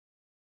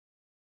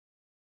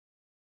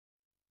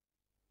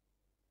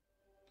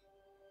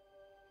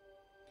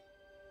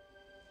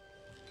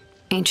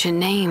Ancient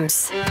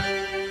names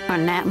are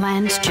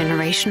Natland's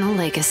generational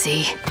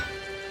legacy.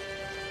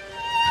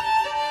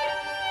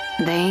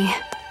 They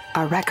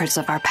are records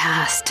of our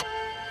past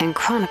and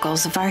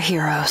chronicles of our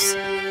heroes.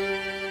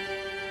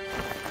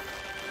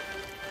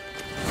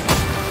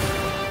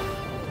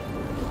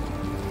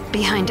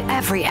 Behind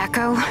every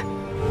echo,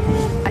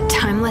 a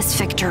timeless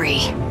victory.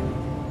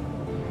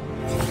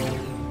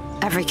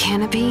 Every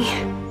canopy,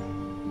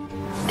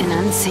 an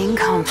unseen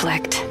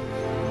conflict.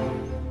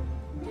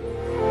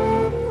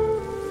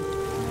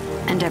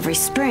 And every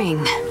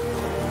spring,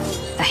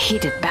 a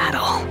heated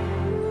battle.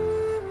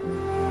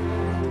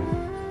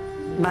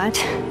 But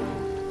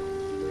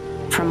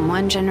from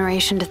one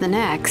generation to the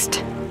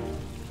next,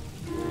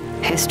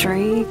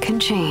 history can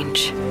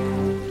change.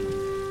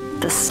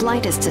 The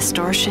slightest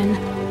distortion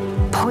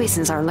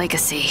poisons our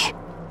legacy.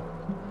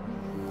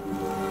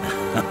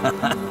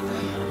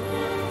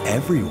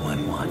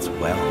 Everyone wants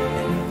wealth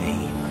and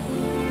fame.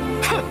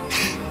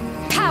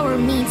 Power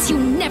means you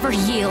never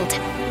yield.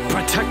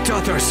 Protect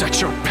others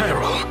at your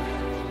peril.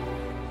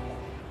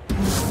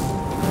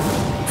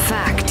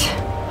 Fact,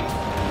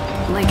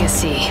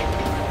 legacy,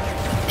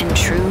 and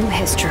true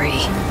history.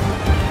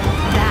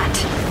 That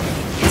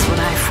is what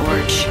I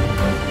forge.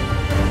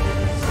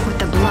 With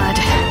the blood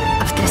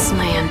of this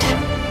land.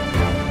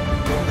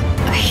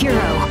 A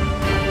hero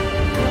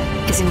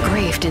is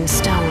engraved in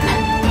stone.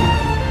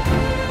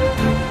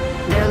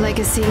 Their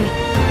legacy,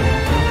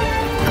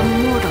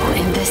 immortal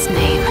in this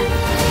name.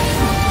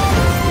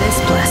 This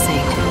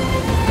blessing,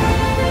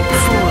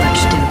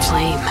 forged in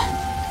flame.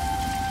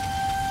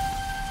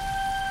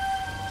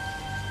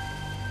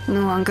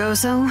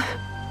 Luongozo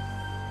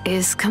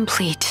is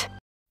complete.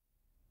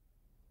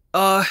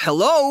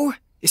 Hello?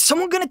 Is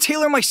someone gonna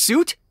tailor my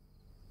suit?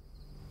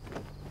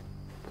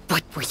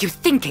 What were you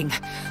thinking?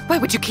 Why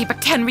would you keep a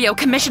Tenryo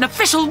Commission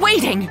official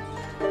waiting?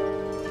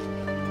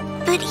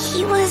 But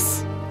he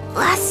was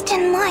last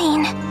in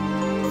line.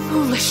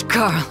 Foolish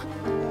girl.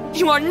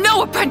 You are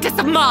no apprentice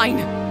of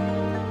mine!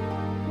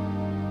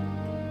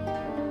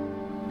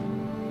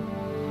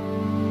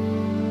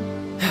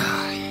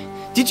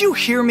 Did you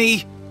hear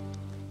me?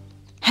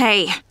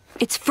 Hey,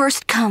 it's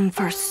first come,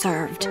 first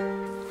served.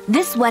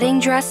 This wedding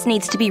dress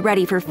needs to be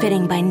ready for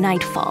fitting by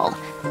nightfall.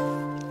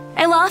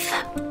 Alof,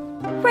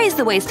 raise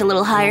the waist a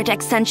little higher to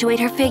accentuate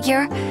her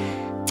figure.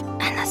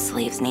 And the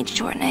sleeves need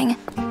shortening.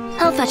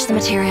 I'll fetch the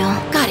material.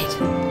 Got it.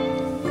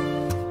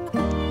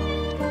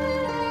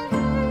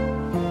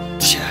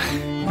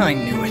 I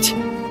knew it.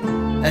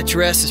 That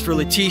dress is for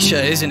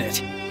Letitia, isn't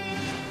it?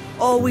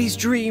 Always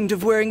dreamed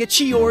of wearing a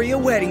Chiori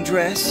wedding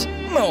dress.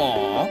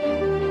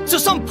 Aww. So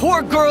some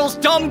poor girl's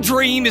dumb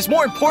dream is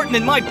more important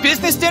than my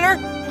business dinner?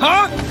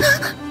 Huh?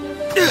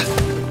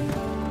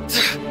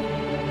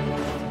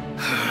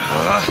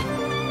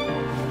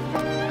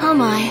 Oh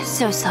my,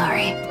 so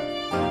sorry.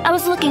 I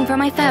was looking for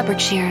my fabric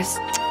shears.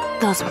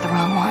 Those were the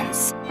wrong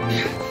ones.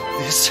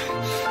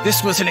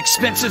 This was an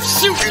expensive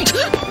suit!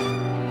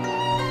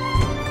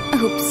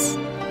 Oops.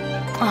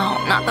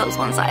 Oh, not those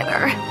ones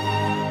either.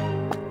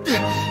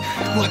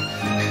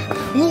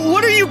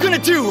 What are you gonna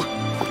do?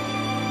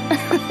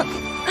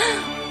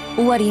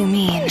 What do you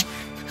mean?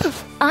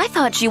 I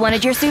thought you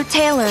wanted your suit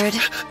tailored.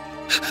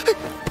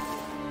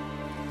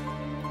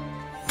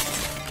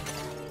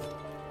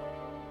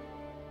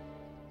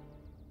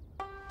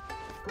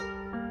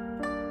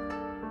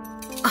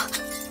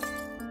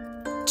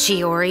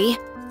 Chiori,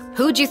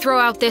 who'd you throw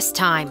out this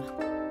time?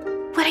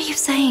 What are you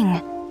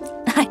saying?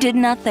 I did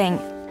nothing.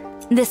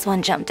 This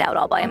one jumped out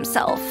all by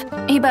himself.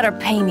 He better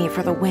pay me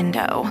for the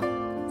window.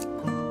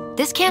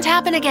 This can't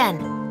happen again.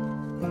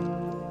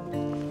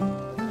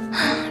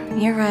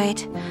 You're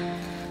right.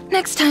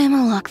 Next time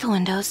I'll lock the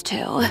windows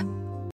too.